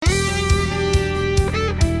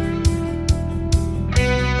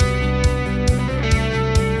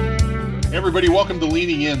everybody. Welcome to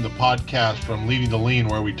Leaning In, the podcast from Leading to Lean,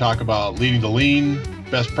 where we talk about leading to lean,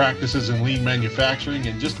 best practices in lean manufacturing,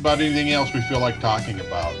 and just about anything else we feel like talking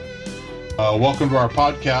about. Welcome to our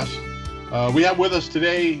podcast. We have with us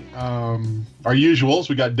today our usuals.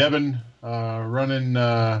 We got Devin running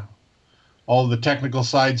all the technical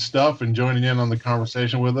side stuff and joining in on the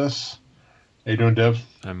conversation with us. How you doing, Dev?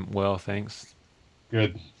 I'm well, thanks.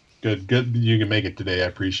 Good. You can make it today. I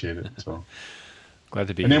appreciate it. So. Glad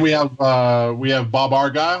to be and here. Then we have Bob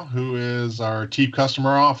Argyle, who is our Chief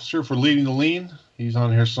Customer Officer for Leading to Lean. He's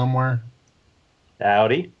on here somewhere.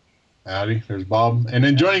 Howdy. There's Bob. And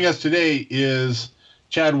then joining us today is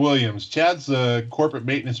Chad Williams. Chad's the Corporate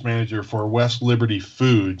Maintenance Manager for West Liberty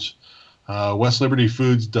Foods. West Liberty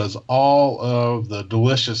Foods does all of the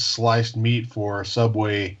delicious sliced meat for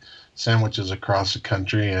Subway sandwiches across the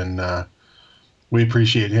country, and we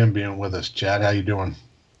appreciate him being with us. Chad, how you doing?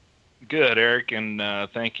 Good, Eric, and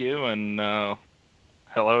thank you, and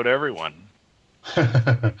hello to everyone.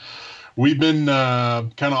 We've been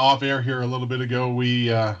kind of off air here a little bit ago. We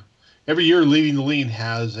every year Leading the Lean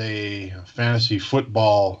has a fantasy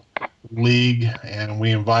football league, and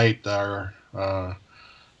we invite our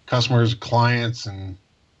customers, clients, and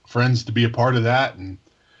friends to be a part of that. And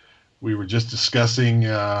we were just discussing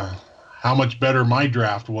how much better my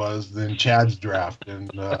draft was than Chad's draft,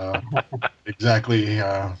 and exactly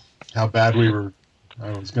how bad I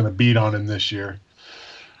was going to beat on him this year.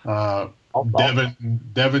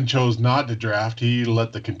 Devin chose not to draft. He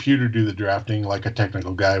let the computer do the drafting like a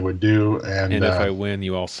technical guy would do. And if I win,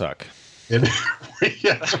 you all suck.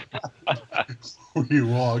 Yes, we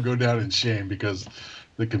will all go down in shame because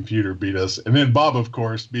the computer beat us. And then Bob, of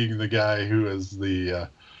course, being the guy who is the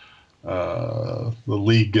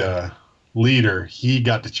league leader, he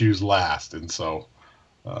got to choose last. And so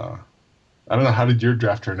I don't know, how did your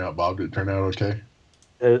draft turn out, Bob? Did it turn out okay?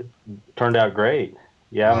 It turned out great.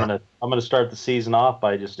 Yeah, I'm gonna start the season off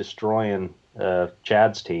by just destroying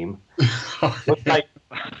Chad's team.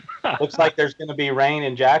 Looks like there's going to be rain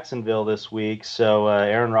in Jacksonville this week, so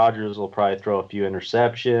Aaron Rodgers will probably throw a few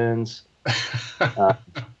interceptions. I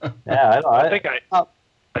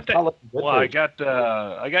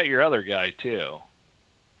got your other guy too.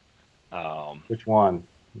 Which one?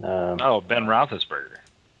 Ben Roethlisberger.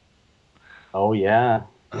 Oh yeah.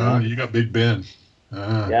 Oh, you got Big Ben.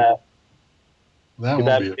 Yeah. That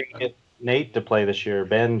won't be get Nate to play this year.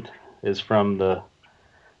 Ben is from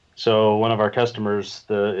one of our customers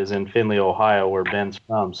is in Findlay, Ohio, where Ben's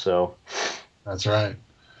from. So that's right.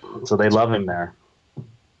 So they love him there.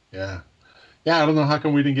 Yeah. I don't know how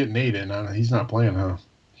come we didn't get Nate in. He's not playing, huh?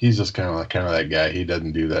 He's just kind of that guy. He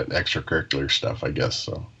doesn't do that extracurricular stuff, I guess.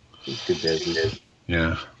 So he's too busy.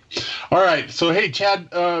 Yeah. All right. So, hey,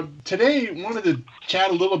 Chad, today wanted to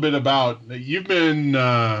chat a little bit about, you've been,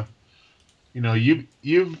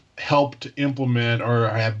 you've helped implement or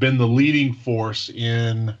have been the leading force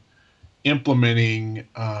in implementing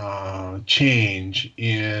change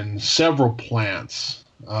in several plants.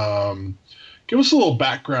 Give us a little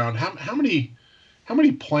background. How many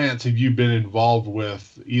plants have you been involved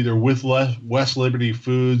with, either with West Liberty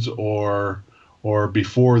Foods or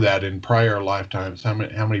before that in prior lifetimes? How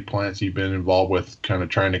many plants have you been involved with, kind of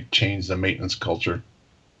trying to change the maintenance culture?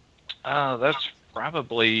 That's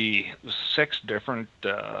probably 6 different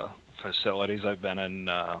facilities I've been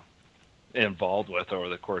involved with over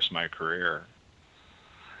the course of my career.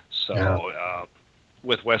 So yeah.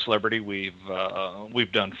 With West Liberty, we've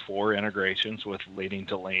done 4 integrations with Leading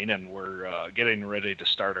to Lean, and we're getting ready to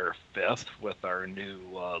start our 5th with our new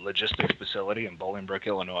logistics facility in Bolingbrook,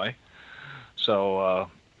 Illinois. So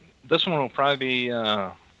this one will probably be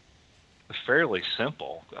fairly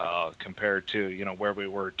simple compared to where we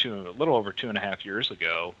were a little over 2.5 years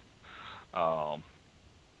ago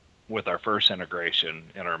with our first integration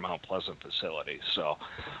in our Mount Pleasant facility. So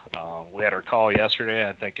we had our call yesterday.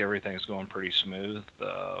 I think everything's going pretty smooth.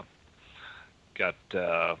 Got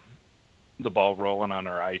the ball rolling on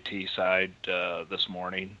our IT side this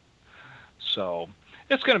morning. So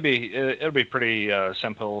it'll be pretty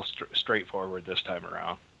simple, straightforward this time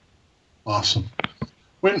around. Awesome.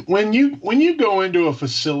 When you go into a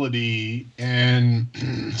facility, and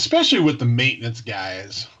especially with the maintenance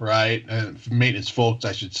guys, right? And maintenance folks,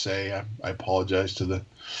 I should say. I apologize to the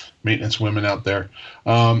maintenance women out there,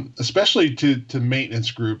 especially to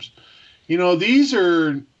maintenance groups. These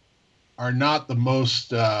are not the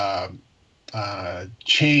most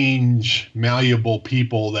change malleable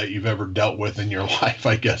people that you've ever dealt with in your life,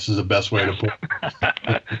 I guess is the best way to put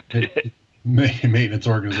it. Maintenance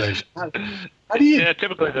organization. How do you? Yeah,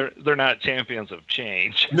 typically they're not champions of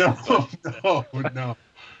change. No.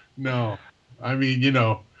 I mean,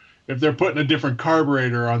 if they're putting a different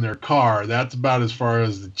carburetor on their car, that's about as far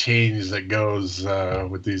as the change that goes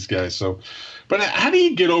with these guys. So, but how do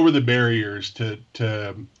you get over the barriers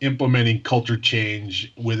to implementing culture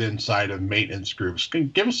change inside of maintenance groups?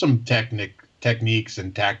 Give us some techniques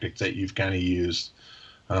and tactics that you've kind of used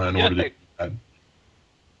in order to do that.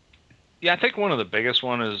 Yeah, I think one of the biggest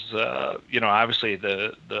one is, obviously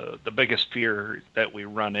the biggest fear that we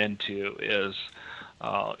run into is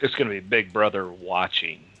it's going to be Big Brother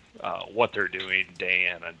watching what they're doing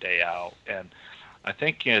day in and day out. And I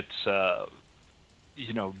think it's,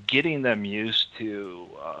 getting them used to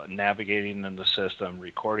navigating in the system,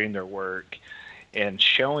 recording their work, and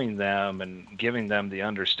showing them and giving them the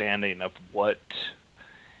understanding of what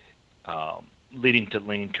Leading to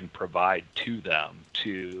Lean can provide to them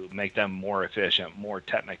to make them more efficient, more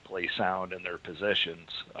technically sound in their positions.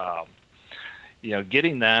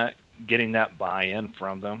 Getting that buy-in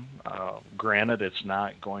from them. Granted, it's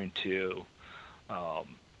not going to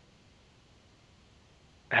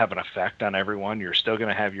have an effect on everyone. You're still going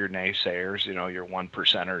to have your naysayers, your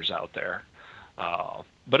 1%ers out there.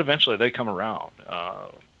 But eventually they come around.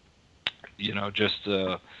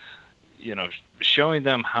 Showing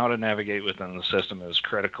them how to navigate within the system is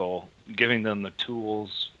critical. Giving them the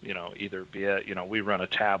tools, either be it, we run a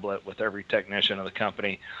tablet with every technician of the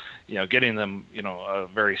company, getting them, a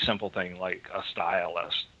very simple thing like a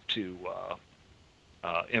stylus to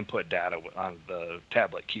input data on the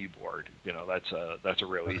tablet keyboard. That's a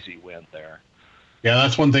real easy win there. Yeah,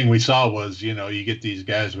 that's one thing we saw was, you get these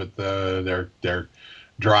guys with their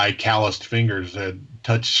dry, calloused fingers.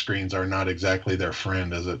 Touch screens are not exactly their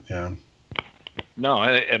friend, is it? Yeah. No,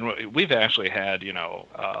 and we've actually had,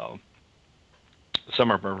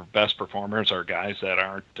 some of our best performers are guys that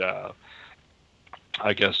aren't,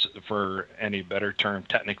 I guess, for any better term,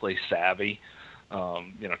 technically savvy.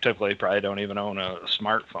 Typically probably don't even own a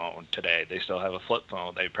smartphone today. They still have a flip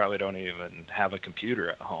phone. They probably don't even have a computer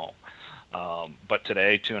at home. But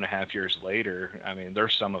today, 2.5 years later, they're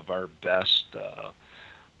some of our best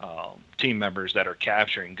team members that are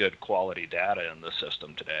capturing good quality data in the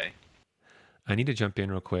system today. I need to jump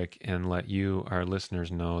in real quick and let you, our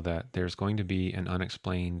listeners, know that there's going to be an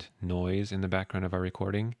unexplained noise in the background of our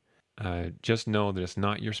recording. Just know that it's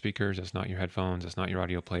not your speakers, it's not your headphones, it's not your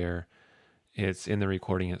audio player. It's in the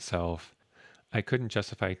recording itself. I couldn't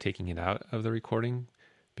justify taking it out of the recording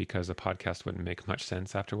because the podcast wouldn't make much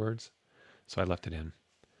sense afterwards, so I left it in.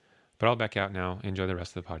 But I'll back out now. Enjoy the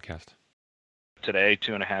rest of the podcast. Today,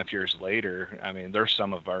 2.5 years later, they're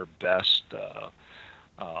some of our best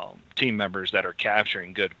team members that are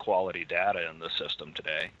capturing good quality data in the system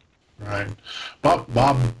today. Right.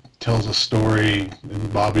 Bob tells a story,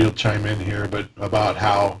 and Bob, you'll chime in here, but about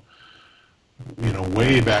how,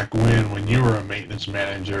 way back when you were a maintenance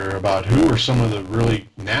manager, about who were some of the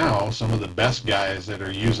best guys that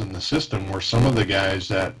are using the system were some of the guys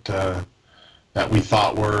that we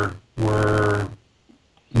thought were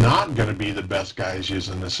not going to be the best guys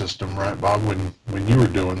using the system, right, Bob, when you were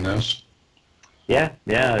doing this? Yeah,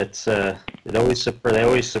 it's they always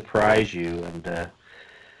surprise you, and it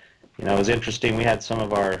was interesting. We had some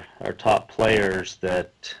of our top players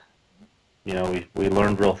that we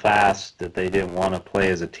learned real fast that they didn't want to play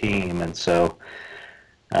as a team, and so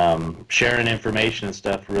sharing information and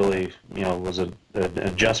stuff really was an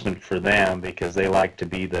adjustment for them because they like to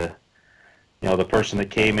be the person that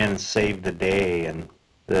came in and saved the day, and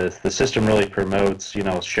the system really promotes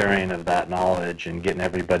sharing of that knowledge and getting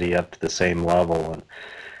everybody up to the same level. And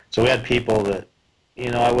so we had people that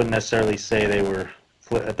I wouldn't necessarily say they were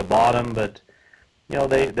at the bottom, but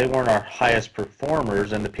they weren't our highest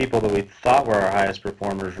performers, and the people that we thought were our highest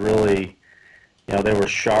performers really they were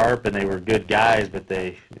sharp and they were good guys, but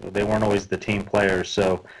they weren't always the team players.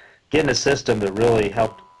 So getting a system that really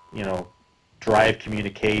helped drive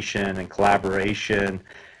communication and collaboration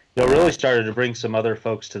really started to bring some other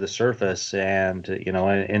folks to the surface, and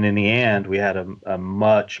and in the end, we had a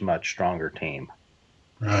much stronger team.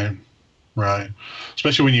 Right.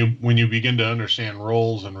 Especially when you begin to understand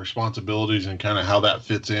roles and responsibilities and kind of how that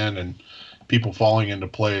fits in, and people falling into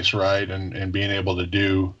place, right, and being able to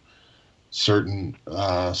do certain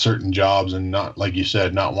jobs, and not, like you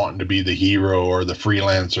said, not wanting to be the hero or the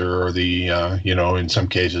freelancer or the in some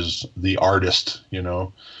cases the artist,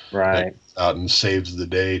 right, out and saves the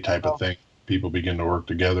day type of thing. People begin to work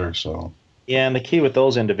together. So yeah, and the key with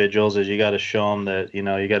those individuals is you got to show them that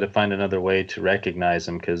you got to find another way to recognize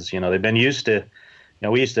them, because they've been used to.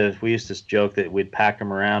 We used to joke that we'd pack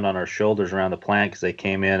them around on our shoulders around the plant because they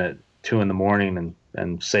came in at 2 a.m.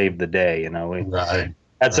 and saved the day. Right.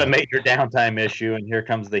 That's a major downtime issue, and here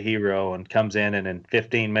comes the hero and comes in, and in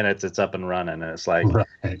 15 minutes it's up and running, and it's like,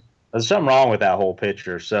 There's something wrong with that whole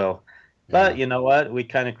picture. So, but Yeah. you know what? We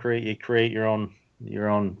kind of create your own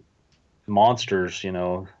monsters,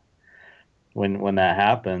 when that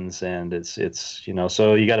happens, and it's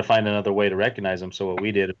so you got to find another way to recognize them. So what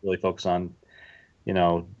we did is really focus on you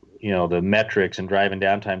know the metrics and driving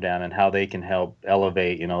downtime down and how they can help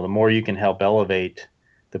elevate. The more you can help elevate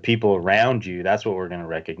the people around you, that's what we're going to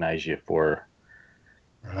recognize you for.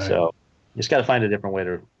 Right. So you just got to find a different way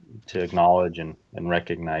to acknowledge and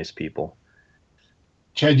recognize people.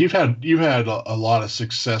 Chad, you've had a lot of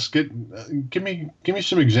success. Give me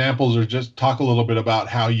some examples, or just talk a little bit about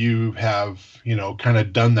how you have kind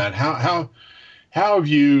of done that. How have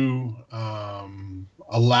you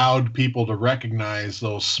allowed people to recognize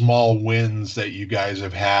those small wins that you guys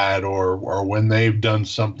have had, or when they've done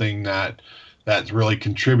something that's really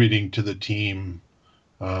contributing to the team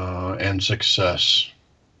and success?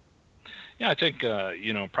 Yeah, I think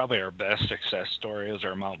probably our best success story is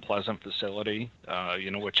our Mount Pleasant facility,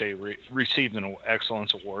 which they received an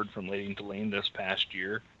excellence award from Leading to Lean this past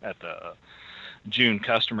year at the June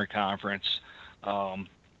customer conference.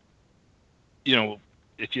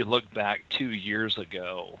 If you look back 2 years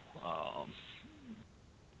ago,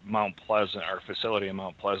 Mount Pleasant, our facility in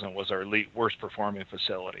Mount Pleasant, was our worst performing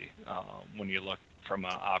facility. When you look from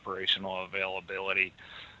an operational availability,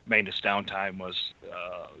 maintenance downtime was,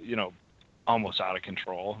 almost out of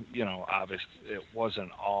control. Obviously it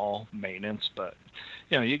wasn't all maintenance, but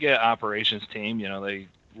you get operations team, they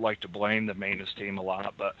like to blame the maintenance team a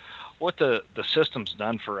lot, but what the system's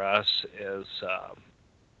done for us is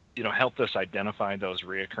helped us identify those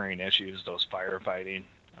reoccurring issues, those firefighting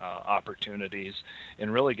opportunities,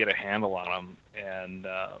 and really get a handle on them, and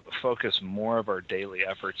focus more of our daily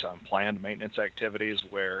efforts on planned maintenance activities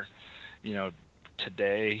where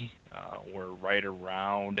today we're right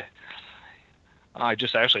around. I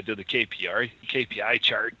just actually did the KPI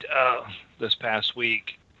chart this past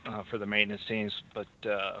week for the maintenance teams, but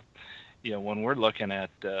when we're looking at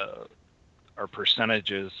our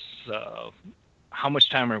percentages, how much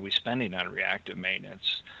time are we spending on reactive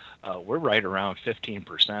maintenance? We're right around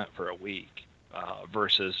 15% for a week,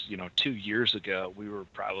 versus 2 years ago we were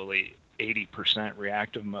probably 80%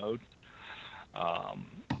 reactive mode.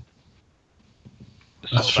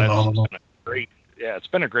 That's phenomenal. Great. Yeah, it's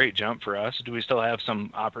been a great jump for us. Do we still have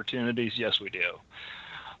some opportunities? Yes, we do.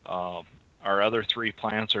 Our other 3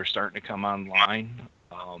 plants are starting to come online.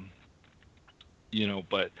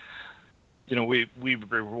 But we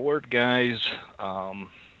reward guys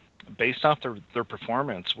based off their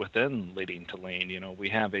performance within Leading to Lean. We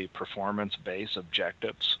have a performance-based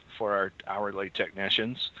objectives for our hourly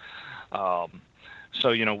technicians. So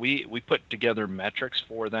we put together metrics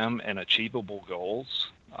for them and achievable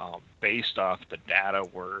goals based off the data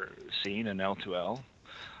we're seeing in L2L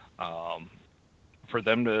for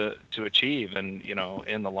them to achieve. And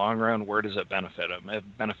in the long run, where does it benefit them? It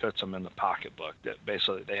benefits them in the pocketbook, that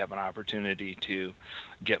basically they have an opportunity to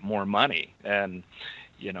get more money. And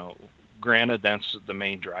granted, that's the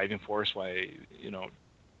main driving force why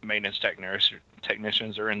maintenance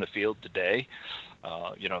technicians are in the field today.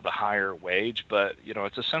 The higher wage, but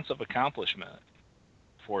it's a sense of accomplishment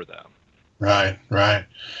for them. Right.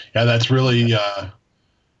 Yeah, that's really,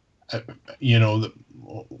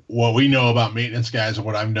 what we know about maintenance guys, and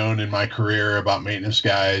what I've known in my career about maintenance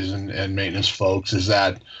guys and maintenance folks, is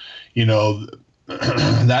that,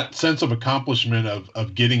 that sense of accomplishment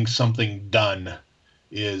of getting something done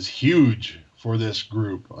is huge for this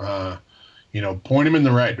group. Point them in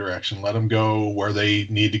the right direction, let them go where they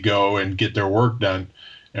need to go and get their work done,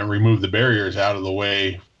 and remove the barriers out of the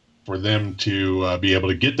way for them to be able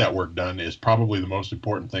to get that work done is probably the most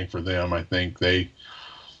important thing for them. I think they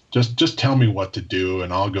just tell me what to do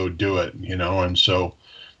and I'll go do it, and so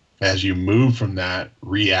as you move from that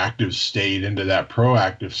reactive state into that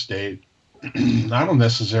proactive state, I don't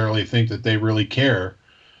necessarily think that they really care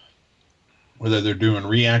whether they're doing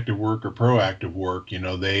reactive work or proactive work.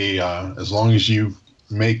 They as long as you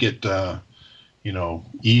make it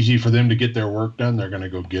easy for them to get their work done, they're going to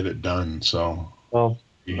go get it done. So, well,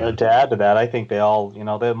 to add to that, I think they all,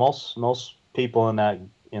 most people in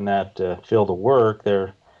that field of work,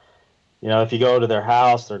 they're, if you go to their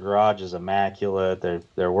house, their garage is immaculate.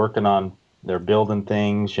 They're working on, they're building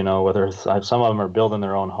things, whether it's, some of them are building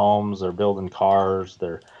their own homes, they're building cars,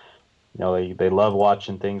 they love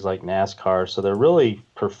watching things like NASCAR. So they're really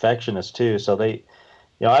perfectionists too. So they,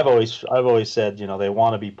 I've always said, they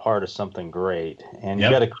want to be part of something great, and you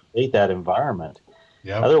got to create that environment.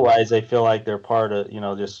 Yep. Otherwise, they feel like they're part of,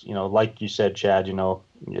 like you said, Chad,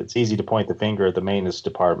 it's easy to point the finger at the maintenance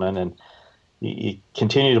department, and you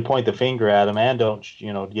continue to point the finger at them and don't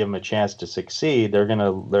give them a chance to succeed, they're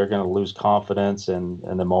gonna lose confidence, and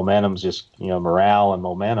the momentum's just morale and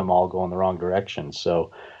momentum all go in the wrong direction.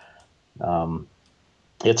 So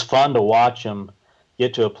it's fun to watch them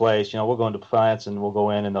get to a place. We'll go into plants and we'll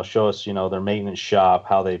go in and they'll show us their maintenance shop,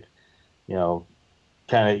 how they've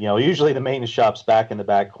usually the maintenance shop's back in the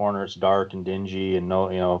back corner. It's dark and dingy and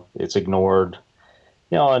it's ignored.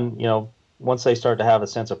 Once they start to have a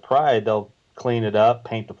sense of pride, they'll clean it up,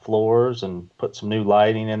 paint the floors, and put some new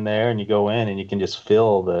lighting in there. And you go in and you can just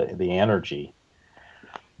feel the energy.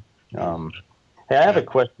 Hey, I have a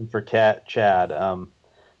question for Chad.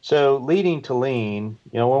 So leading to lean,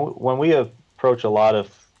 when we approach a lot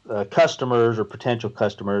of customers or potential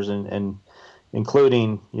customers, and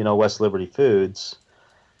including West Liberty Foods,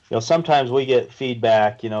 sometimes we get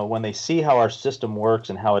feedback, when they see how our system works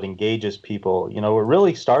and how it engages people, it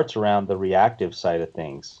really starts around the reactive side of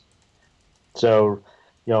things. So,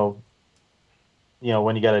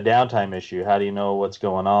 when you got a downtime issue, how do you know what's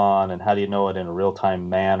going on, and how do you know it in a real-time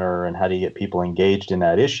manner, and how do you get people engaged in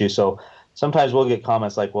that issue? So sometimes we'll get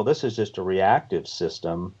comments like, well, this is just a reactive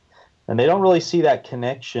system, and they don't really see that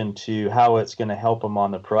connection to how it's going to help them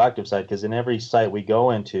on the proactive side, because in every site we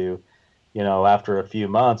go into, after a few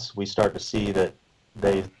months, we start to see that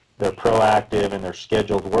their proactive and their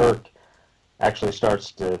scheduled work actually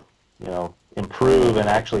starts to, improve, and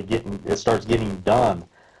actually it starts getting done.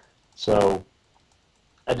 So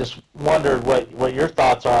I just wondered what your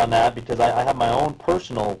thoughts are on that, because I have my own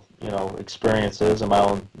personal, experiences and my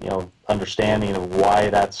own, understanding of why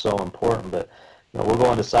that's so important. But, we'll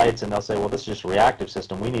go into sites and they'll say, well, this is just a reactive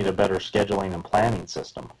system. We need a better scheduling and planning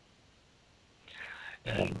system.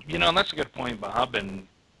 And, that's a good point, Bob. And,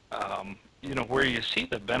 where you see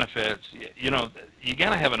the benefits, you got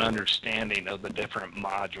to have an understanding of the different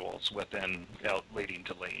modules within leading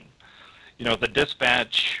to lean. The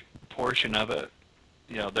dispatch portion of it,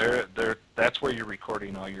 that's where you're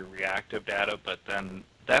recording all your reactive data, but then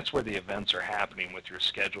that's where the events are happening with your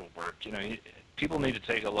scheduled work. People need to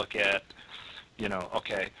take a look at,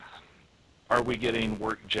 okay, are we getting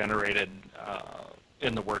work generated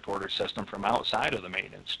in the work order system from outside of the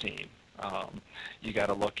maintenance team? You got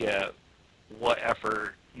to look at what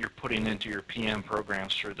effort you're putting into your PM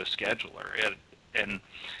programs through the scheduler. And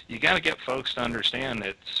you got to get folks to understand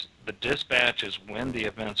it's the dispatch is when the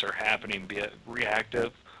events are happening, be it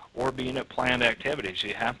reactive or being at planned activities.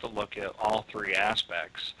 You have to look at all three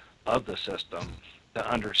aspects of the system to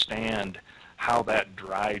understand how that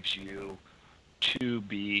drives you to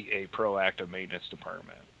be a proactive maintenance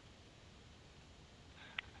department.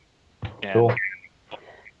 And cool.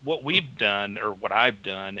 What we've done, or what I've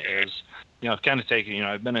done, is, kind of taken,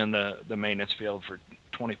 I've been in the maintenance field for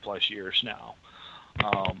 20 plus years now.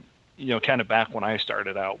 Kind of back when I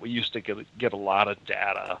started out, we used to get a lot of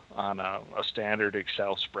data on a standard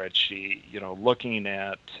Excel spreadsheet, looking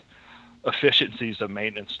at efficiencies of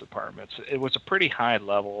maintenance departments. It was a pretty high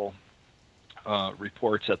level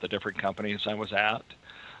reports at the different companies I was at.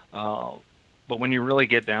 But when you really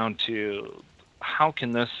get down to how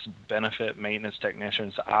can this benefit maintenance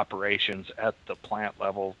technicians' operations at the plant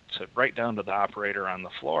level to right down to the operator on the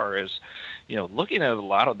floor is, looking at a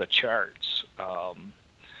lot of the charts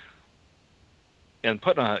and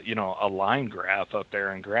putting a line graph up there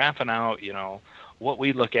and graphing out, what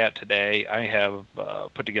we look at today. I have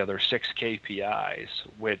put together 6 KPIs,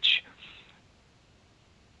 which,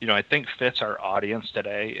 I think fits our audience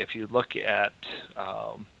today. If you look at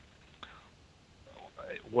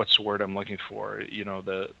what's the word I'm looking for?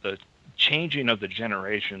 The changing of the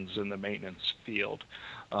generations in the maintenance field.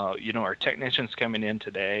 Our technicians coming in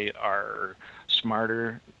today are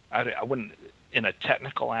smarter. I wouldn't, in a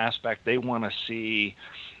technical aspect, they want to see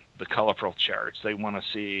the colorful charts. They want to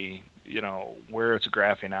see, where it's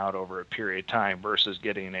graphing out over a period of time versus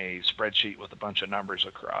getting a spreadsheet with a bunch of numbers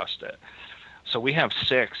across it. So we have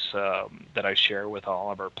 6 that I share with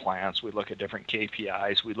all of our plants. We look at different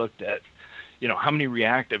KPIs. We looked at, how many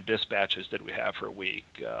reactive dispatches did we have for a week?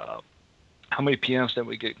 How many PMs did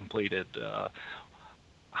we get completed?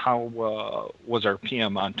 How was our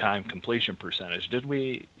PM on time completion percentage? Did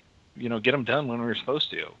we, get them done when we were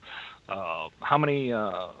supposed to? How many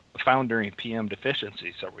found during PM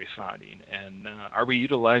deficiencies are we finding? And are we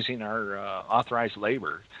utilizing our authorized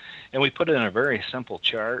labor? And we put it in a very simple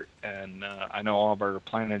chart. And I know all of our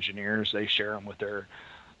plant engineers, they share them with their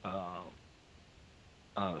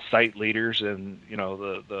site leaders, and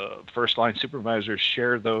the first line supervisors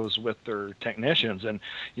share those with their technicians. And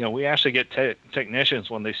we actually get technicians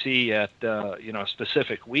when they see at a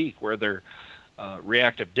specific week where their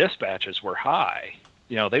reactive dispatches were high.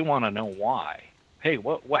 They want to know why. hey,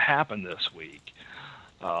 what happened this week?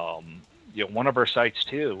 One of our sites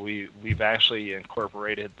too, we've actually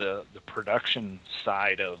incorporated the production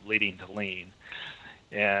side of Leading to Lean,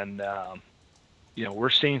 and we're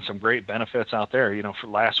seeing some great benefits out there. For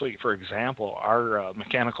last week, for example, our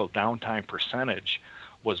mechanical downtime percentage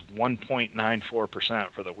was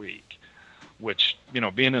 1.94% for the week, which,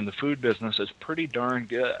 being in the food business is pretty darn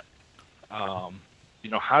good.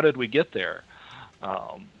 How did we get there?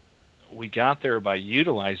 We got there by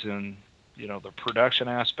utilizing, the production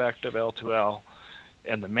aspect of L2L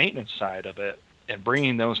and the maintenance side of it, and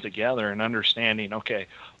bringing those together and understanding, okay,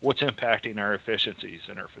 what's impacting our efficiencies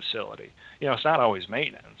in our facility. It's not always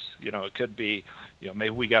maintenance. It could be, maybe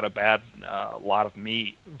we got a bad lot of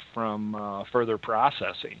meat from further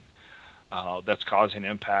processing that's causing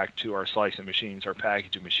impact to our slicing machines, our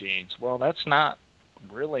packaging machines. Well, that's not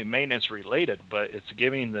really maintenance related, but it's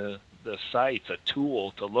giving the sites a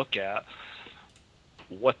tool to look at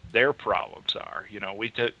what their problems are. We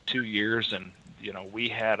took 2 years, and we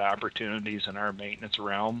had opportunities in our maintenance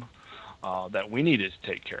realm that we needed to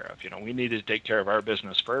take care of. We needed to take care of our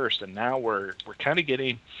business first, and now we're kind of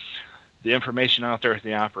getting the information out there to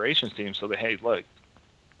the operations team so that, hey, look,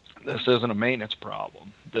 this isn't a maintenance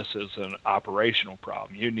problem. This is an operational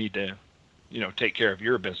problem. You need to, take care of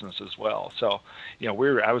your business as well. So,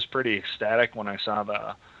 I was pretty ecstatic when I saw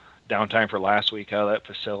the downtime for last week out of that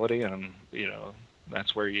facility, and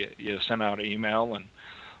that's where you send out an email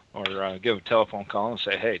or give a telephone call and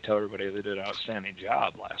say, hey, tell everybody they did an outstanding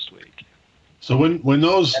job last week. So when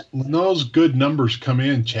those good numbers come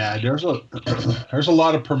in, Chad, there's a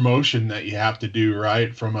lot of promotion that you have to do,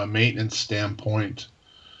 right, from a maintenance standpoint,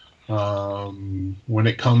 when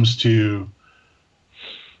it comes to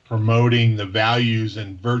promoting the values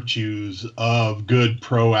and virtues of good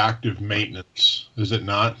proactive maintenance. Is it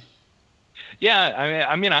not? Yeah,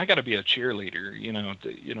 I mean, I got to be a cheerleader,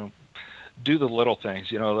 do the little things,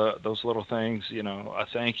 those little things, a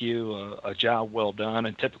thank you, a job well done.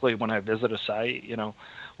 And typically when I visit a site,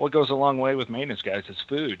 what goes a long way with maintenance guys is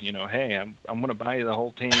food. Hey, I'm going to buy the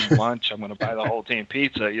whole team lunch. I'm going to buy the whole team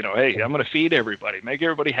pizza. Hey, I'm going to feed everybody, make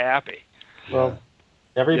everybody happy. Well,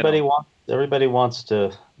 everybody wants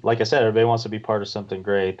to, like I said, everybody wants to be part of something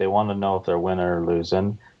great. They want to know if they're winning or losing,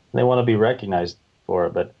 and they want to be recognized for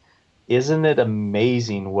it. But isn't it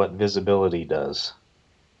amazing what visibility does?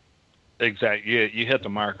 Exactly. You hit the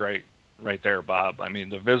mark right there, Bob. I mean,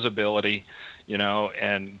 the visibility,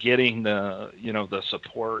 and getting the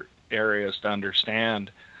support areas to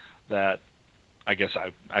understand that, I guess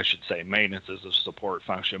I should say maintenance is a support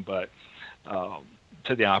function, but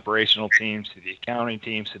to the operational teams, to the accounting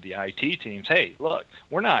teams, to the IT teams, hey, look,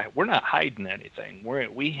 we're not hiding anything.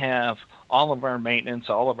 We have all of our maintenance,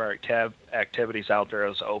 all of our activities out there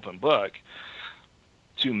as an open book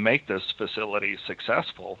to make this facility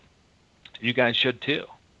successful. You guys should too.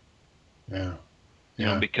 Yeah.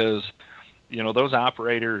 Because those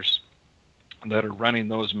operators that are running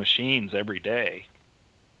those machines every day,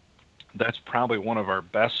 that's probably one of our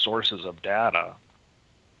best sources of data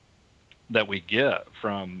that we get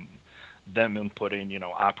from them inputting,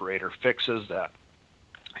 operator fixes that,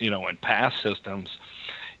 in past systems,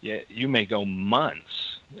 you may go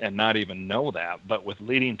months and not even know that. But with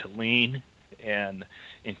Leading to Lean and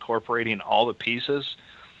incorporating all the pieces,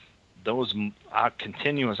 those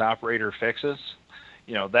continuous operator fixes,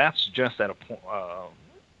 that's just at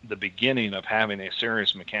the beginning of having a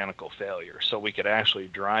serious mechanical failure. So we could actually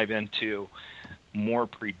drive into more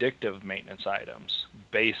predictive maintenance items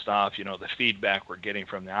based off, the feedback we're getting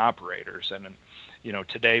from the operators. And,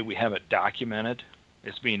 today we have it documented.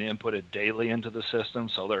 It's being inputted daily into the system.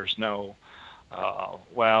 So there's no,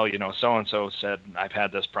 so-and-so said, I've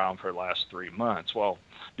had this problem for the last 3 months. Well,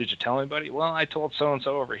 did you tell anybody? Well, I told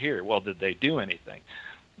so-and-so over here. Well, did they do anything?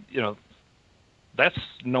 That's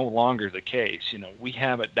no longer the case. We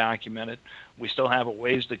have it documented. We still have a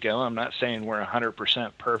ways to go. I'm not saying we're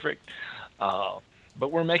 100% perfect,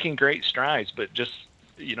 but we're making great strides. But just,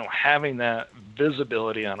 having that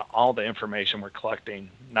visibility on all the information we're collecting,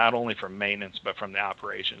 not only from maintenance, but from the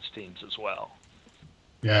operations teams as well.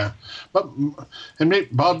 Yeah. And maybe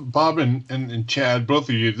Bob and Chad, both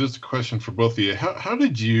of you, this is a question for both of you. How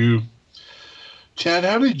did you, Chad,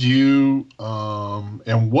 and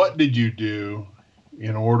what did you do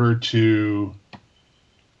in order to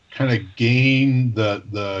kind of gain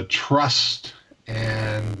the trust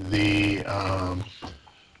and the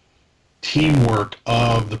teamwork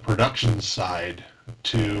of the production side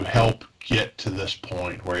to help get to this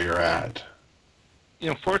point where you're at?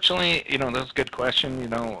 Fortunately, that's a good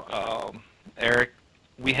question. Eric,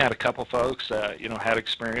 we had a couple folks that, had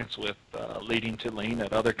experience with leading to lean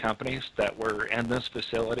at other companies that were in this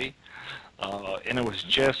facility. And it was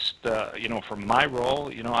just, from my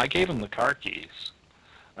role, I gave them the car keys.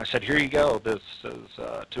 I said, here you go. This is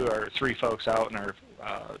to our 3 folks out in our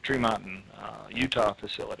Tremont and Utah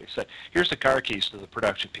facility. I said, here's the car keys to the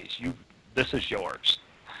production piece. This is yours.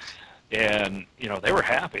 And, they were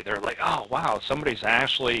happy. They were like, oh, wow, somebody's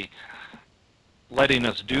actually letting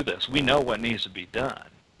us do this. We know what needs to be done.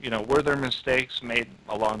 Were there mistakes made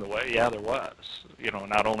along the way? Yeah, there was.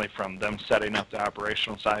 Not only from them setting up the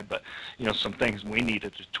operational side, but, some things we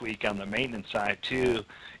needed to tweak on the maintenance side too,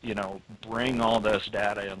 bring all this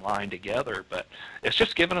data in line together. But it's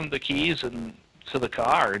just giving them the keys to the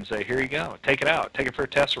car and say, here you go, take it out, take it for a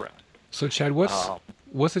test run. So Chad,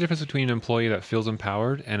 what's the difference between an employee that feels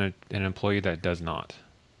empowered and an employee that does not?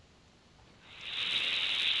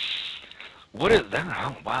 What is that?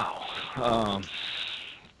 Oh, wow.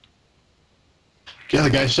 Yeah, the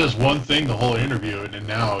guy says one thing the whole interview, and then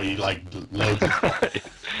now he loads.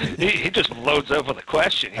 he just loads up with a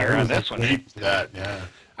question here on this one. That, yeah.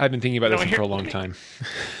 I've been thinking about this for a long time.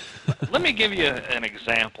 Let me give you an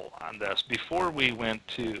example on this. Before we went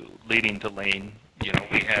to leading to lean,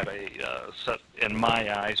 we had in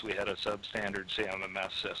my eyes, we had a substandard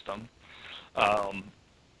CMMS system.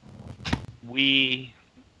 We,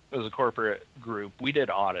 as a corporate group, we did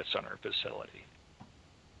audits on our facility.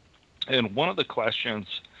 And one of the questions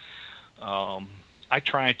I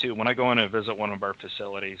try to, when I go in and visit one of our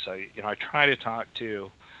facilities, I try to talk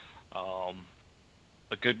to a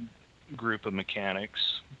good group of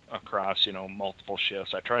mechanics across, multiple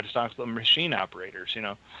shifts. I try to talk to the machine operators,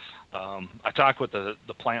 I talk with the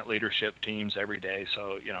plant leadership teams every day.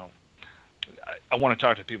 So, I want to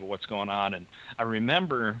talk to people what's going on. And I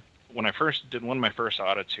remember when I first did one of my first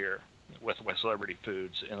audits here with Liberty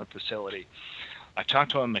Foods in the facility, I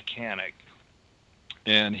talked to a mechanic,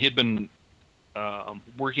 and he had been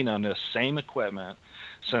working on this same equipment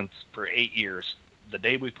for 8 years. The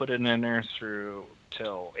day we put it in there through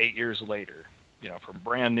till 8 years later, from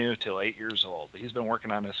brand new till 8 years old. He's been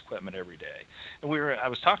working on this equipment every day. And I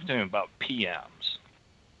was talking to him about PMs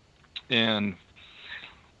and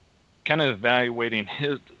kind of evaluating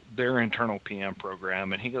their internal PM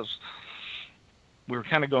program. And he goes, we were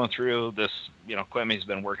kind of going through this, equipment he's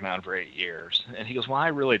been working on for 8 years. And he goes, well, I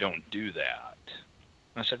really don't do that.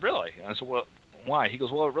 And I said, really? And I said, well, why? He goes,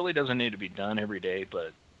 well, it really doesn't need to be done every day,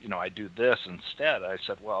 but, I do this instead. I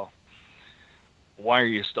said, well, why are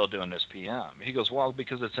you still doing this PM? He goes, well,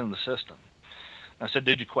 because it's in the system. I said,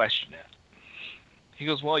 did you question it? He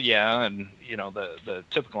goes, well, yeah. And, the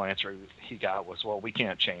typical answer he got was, well, we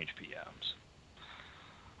can't change PMs.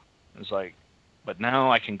 It's like, but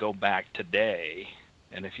now I can go back today,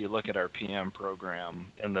 and if you look at our PM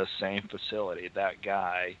program in the same facility, that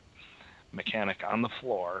guy, mechanic on the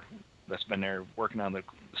floor, that's been there working on the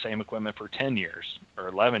same equipment for 10 years or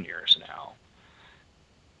 11 years now,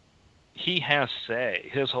 he has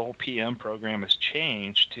his whole PM program has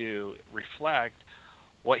changed to reflect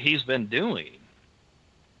what he's been doing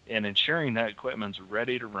and ensuring that equipment's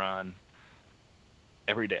ready to run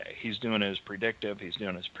every day. He's doing his predictive, he's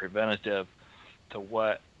doing his preventative to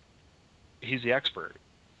what he's the expert.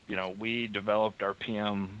 We developed our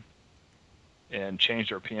PM and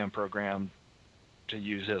changed our PM program to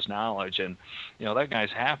use his knowledge, and that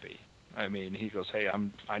guy's happy. I mean, he goes, hey,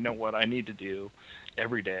 I know what I need to do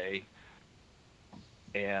every day,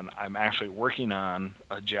 and I'm actually working on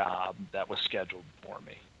a job that was scheduled for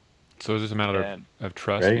me. So is this a matter of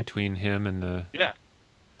trust between him and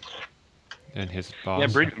and his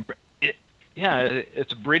boss?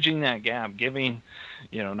 It's bridging that gap, giving,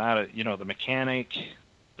 the mechanic,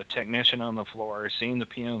 the technician on the floor, seeing the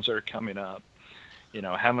PMs that are coming up,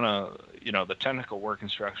 having the technical work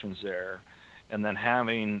instructions there, and then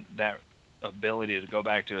having that ability to go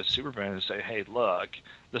back to a supervisor and say, hey, look,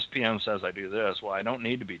 this PM says I do this. Well, I don't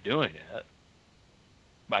need to be doing it.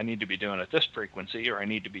 I need to be doing it this frequency, or I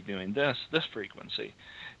need to be doing this frequency.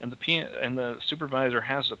 And the supervisor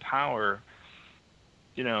has the power,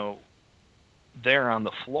 there on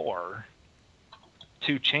the floor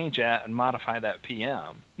to change that and modify that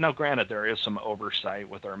PM. Now, granted, there is some oversight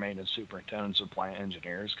with our maintenance superintendents and plant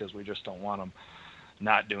engineers, because we just don't want them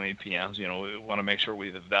not doing PMs. We want to make sure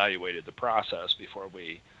we've evaluated the process before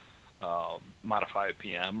we modify a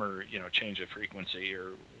PM or, change a frequency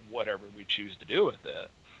or whatever we choose to do with it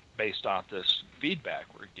based off this feedback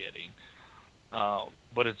we're getting.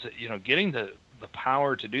 But it's, getting the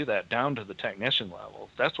power to do that down to the technician level.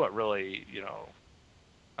 That's what really,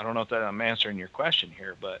 I don't know if that I'm answering your question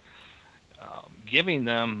here, but giving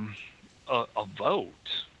them a vote,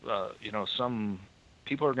 some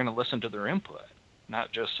people are going to listen to their input,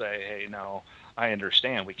 not just say, hey, no, I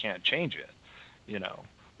understand, we can't change it. You know,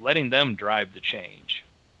 letting them drive the change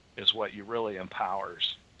is what you really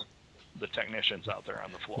empowers the technicians out there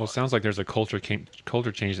on the floor. Well, it sounds like there's a culture change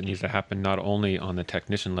that needs to happen not only on the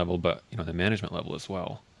technician level, but the management level as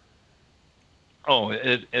well. Oh,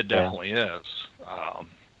 it definitely is.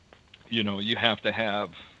 You have to have,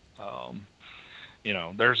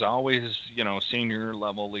 there's always, senior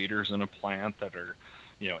level leaders in a plant that are,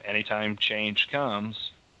 anytime change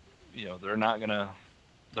comes, they're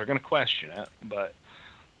going to question it, but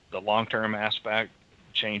the long-term aspect,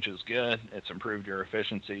 change is good. It's improved your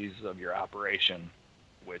efficiencies of your operation,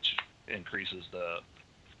 which increases the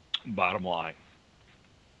bottom line.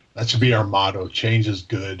 That should be our motto. Change is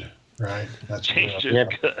good, right? That's change is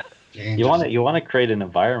good. You want to create an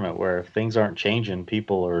environment where if things aren't changing,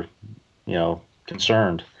 people are,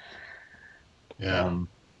 concerned. Yeah,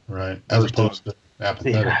 right. As opposed to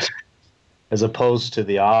apathetic. Yeah. As opposed to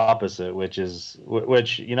the opposite, which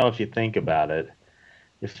if you think about it,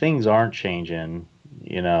 if things aren't changing,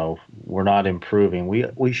 we're not improving,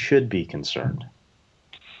 we should be concerned,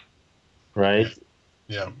 right?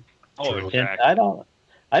 Yeah. Oh, True. exactly. And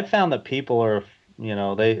I've found that people are,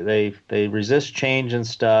 they resist change and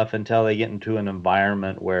stuff until they get into an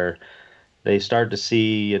environment where they start to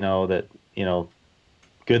see, that,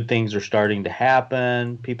 good things are starting to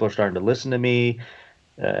happen. People are starting to listen to me.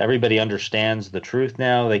 Everybody understands the truth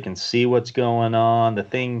now. They can see what's going on. The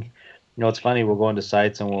thing, it's funny, we'll go into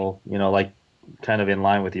sites and we'll, like kind of in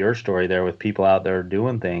line with your story there with people out there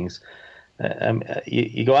doing things.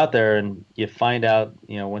 You go out there and you find out,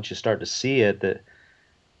 once you start to see it, that,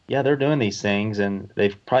 yeah, they're doing these things and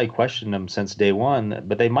they've probably questioned them since day one,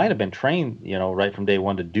 but they might have been trained, right from day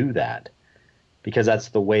one to do that because that's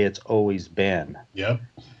the way it's always been. Yep.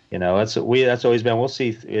 That's always been. We'll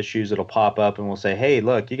see issues that'll pop up and we'll say, hey,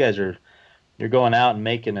 look, you guys you're going out and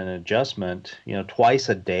making an adjustment, twice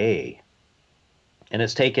a day. And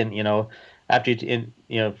it's taken, after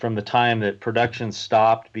from the time that production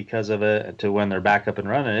stopped because of it to when they're back up and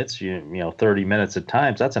running, it's 30 minutes at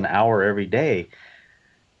times. That's an hour every day.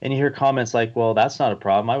 And you hear comments like, well, that's not a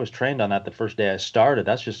problem. I was trained on that the first day I started.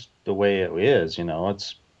 That's just the way it is.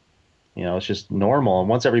 It's just normal. And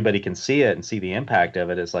once everybody can see it and see the impact of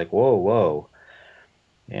it, it's like, whoa.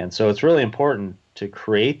 And so it's really important to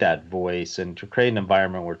create that voice and to create an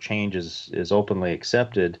environment where change is openly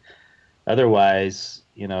accepted. Otherwise,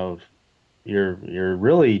 you're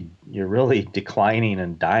really declining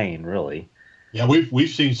and dying, really. Yeah, we've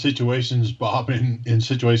seen situations, Bob, in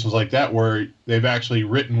situations like that where they've actually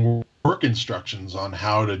written work instructions on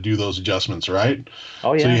how to do those adjustments, right?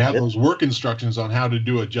 Oh yeah. So you have those work instructions on how to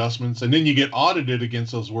do adjustments, and then you get audited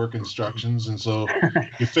against those work instructions, and so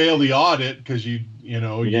you fail the audit because you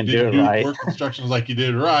didn't do right. Work instructions like you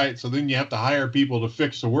did right. So then you have to hire people to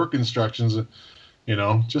fix the work instructions.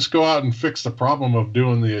 Just go out and fix the problem of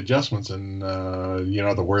doing the adjustments, and you don't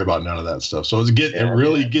have to worry about none of that stuff. So it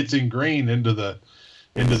really gets ingrained into the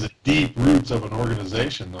deep roots of an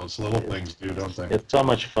organization. Those little things do, don't they? It's so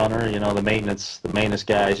much funner, the maintenance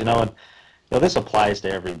guys, and this applies to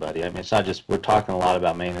everybody. I mean, it's not just, we're talking a lot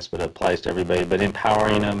about maintenance, but it applies to everybody. But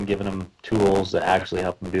empowering them, giving them tools that actually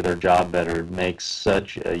help them do their job better makes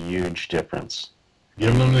such a huge difference.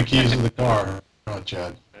 Giving them the keys to the car,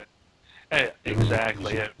 Chad.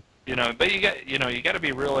 Exactly. But you got to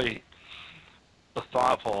be really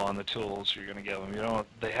thoughtful on the tools you're going to give them.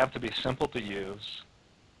 They have to be simple to use.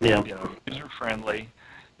 Yeah. User friendly,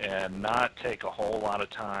 and not take a whole lot of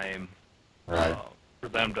time for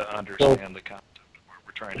them to understand the concept of what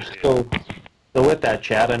we're trying to do. So with that,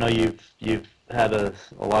 Chad, I know you've had a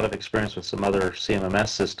lot of experience with some other CMMS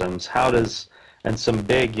systems. And some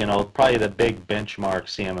big, probably the big benchmark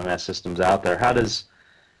CMMS systems out there. How does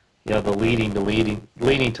the leading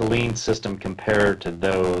to lean system compare to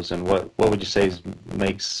those, and what would you say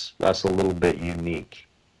makes us a little bit unique?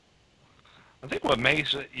 I think what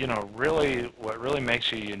makes it, what really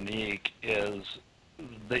makes you unique is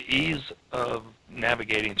the ease of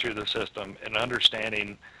navigating through the system and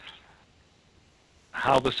understanding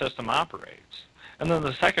how the system operates. And then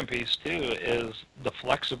the second piece too is the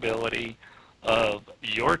flexibility of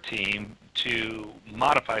your team to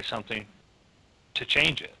modify something to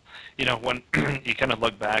change it. When you kind of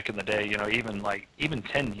look back in the day, even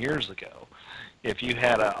 10 years ago, if you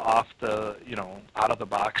had a out of the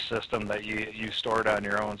box system that you stored on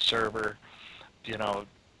your own server,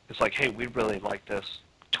 it's like, hey, we'd really like this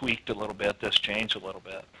tweaked a little bit, this changed a little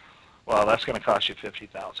bit. Well, that's going to cost you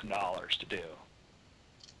 $50,000 to do.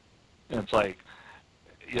 And it's like,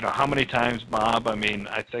 how many times, Bob? I mean,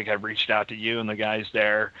 I think I've reached out to you and the guys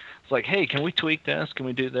there. It's like, hey, can we tweak this? Can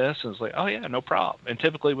we do this? And it's like, oh yeah, no problem. And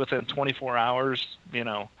typically within 24 hours,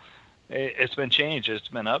 it's been changed. It's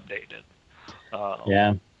been updated.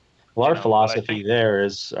 Yeah. Well, our philosophy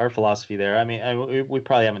there. I mean, we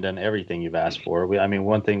probably haven't done everything you've asked for.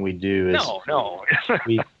 One thing we do is no.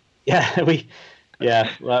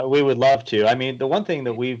 we would love to. I mean, the one thing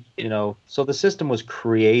that so the system was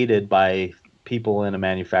created by people in a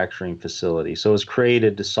manufacturing facility. So it was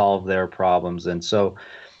created to solve their problems. And so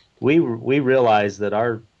we realize that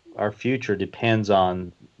our future depends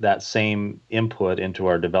on that same input into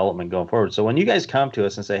our development going forward. So when you guys come to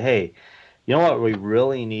us and say, hey, you know what we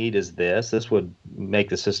really need is this would make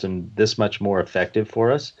the system this much more effective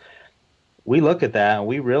for us. We look at that and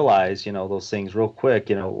we realize, those things real quick,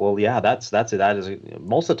 well, yeah, that's it. That is,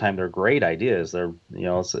 most of the time they're great ideas. They're,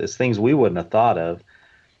 it's things we wouldn't have thought of.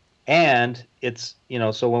 And it's,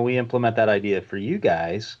 so when we implement that idea for you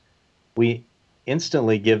guys, we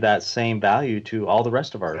instantly give that same value to all the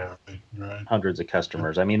rest of our hundreds of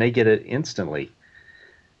customers. I mean, they get it instantly.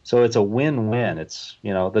 So it's a win-win. It's,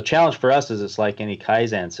 the challenge for us is it's like any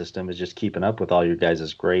Kaizen system is just keeping up with all your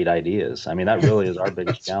guys' great ideas. I mean, that really is our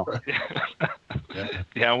biggest challenge.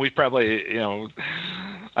 Yeah, we probably,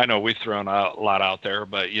 I know we've thrown a lot out there,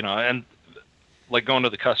 but, and like going to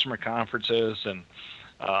the customer conferences and,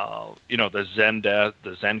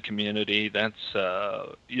 the Zen community, that's,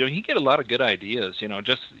 you get a lot of good ideas,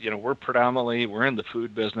 we're in the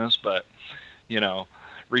food business, but,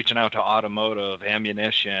 reaching out to automotive,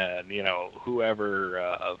 ammunition,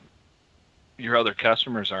 whoever your other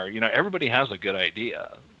customers are, everybody has a good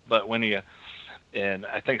idea. But and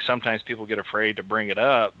I think sometimes people get afraid to bring it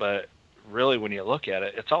up, but really when you look at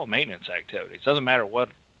it, it's all maintenance activities. It doesn't matter what,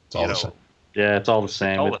 it's all the same. Yeah, it's all the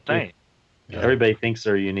same. It's all the thing. Yeah. Everybody thinks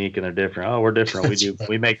they're unique and they're different. Oh, we're different.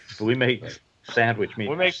 We make sandwich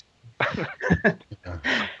meat.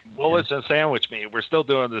 Well, it's a sandwich meat. We're still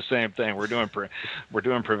doing the same thing. We're doing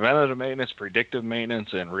preventative maintenance, predictive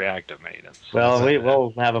maintenance, and reactive maintenance. Well,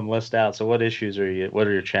 we'll have them list out. So, what issues what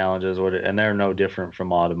are your challenges? And they're no different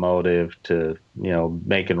from automotive to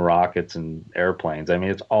making rockets and airplanes. I mean,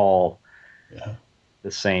 it's all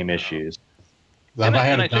the same issues. In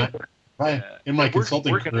my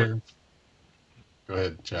consulting career. Go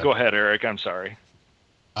ahead, Chad. Go ahead, Eric. I'm sorry.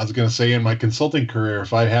 I was going to say, in my consulting career,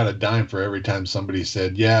 if I had a dime for every time somebody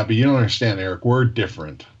said, yeah, but you don't understand, Eric, we're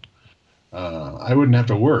different, I wouldn't have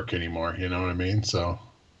to work anymore. You know what I mean? So,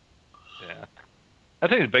 yeah. I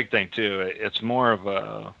think the big thing, too, it's more of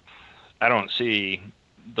I don't see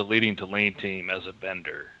the Leading to Lean team as a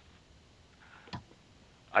vendor.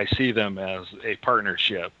 I see them as a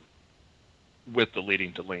partnership with the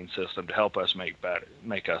Leading to Lean system to help us make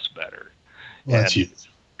us better. Well, that's huge.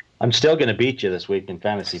 I'm still going to beat you this week in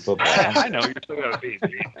fantasy football. I know you're still going to beat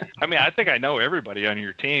me. I mean, I think I know everybody on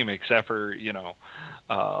your team except for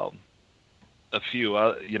a few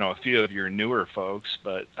of your newer folks.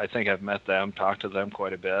 But I think I've met them, talked to them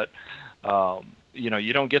quite a bit.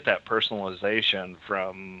 You don't get that personalization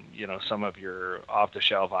from some of your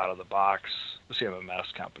off-the-shelf, out-of-the-box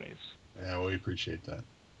CMMS companies. Yeah, we appreciate that.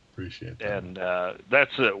 And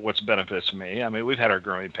that's what's benefits me. I mean, we've had our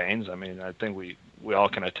growing pains. I mean, I think we all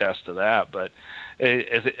can attest to that. But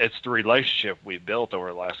it's the relationship we've built over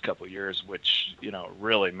the last couple of years, which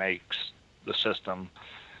really makes the system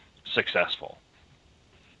successful.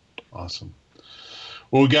 Awesome.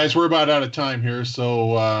 Well, guys, we're about out of time here.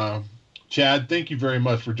 So, Chad, thank you very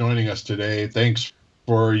much for joining us today. Thanks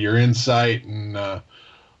for your insight, and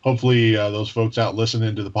hopefully those folks out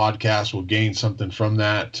listening to the podcast will gain something from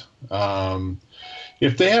that.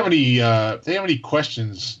 If they have any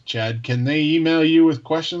questions, Chad, can they email you with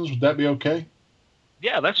questions? Would that be okay?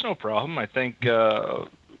 Yeah, that's no problem. I think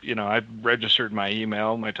I've registered my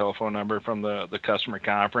email, my telephone number from the customer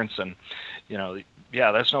conference, and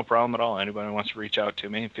that's no problem at all. Anybody who wants to reach out to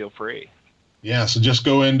me, feel free. Yeah, so just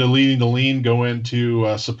go into Leading to Lean, go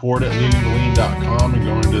into support at leadingtolean.com, and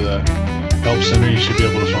go into the Help Center. You should be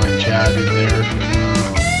able to find Chad in there,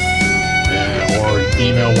 or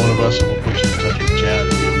email one of us, and we'll put you in touch with Chad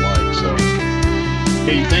if you'd like. So,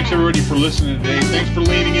 hey, thanks everybody for listening today. Thanks for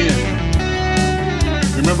leaning in.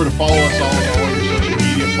 Remember to follow us all on all your social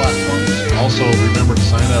media platforms. Also, remember to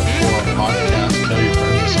sign up for our podcast. Tell your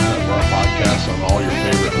friends to sign up for our podcast on all your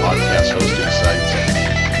favorite podcast hosting sites.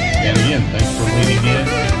 And again, thanks for leaning in.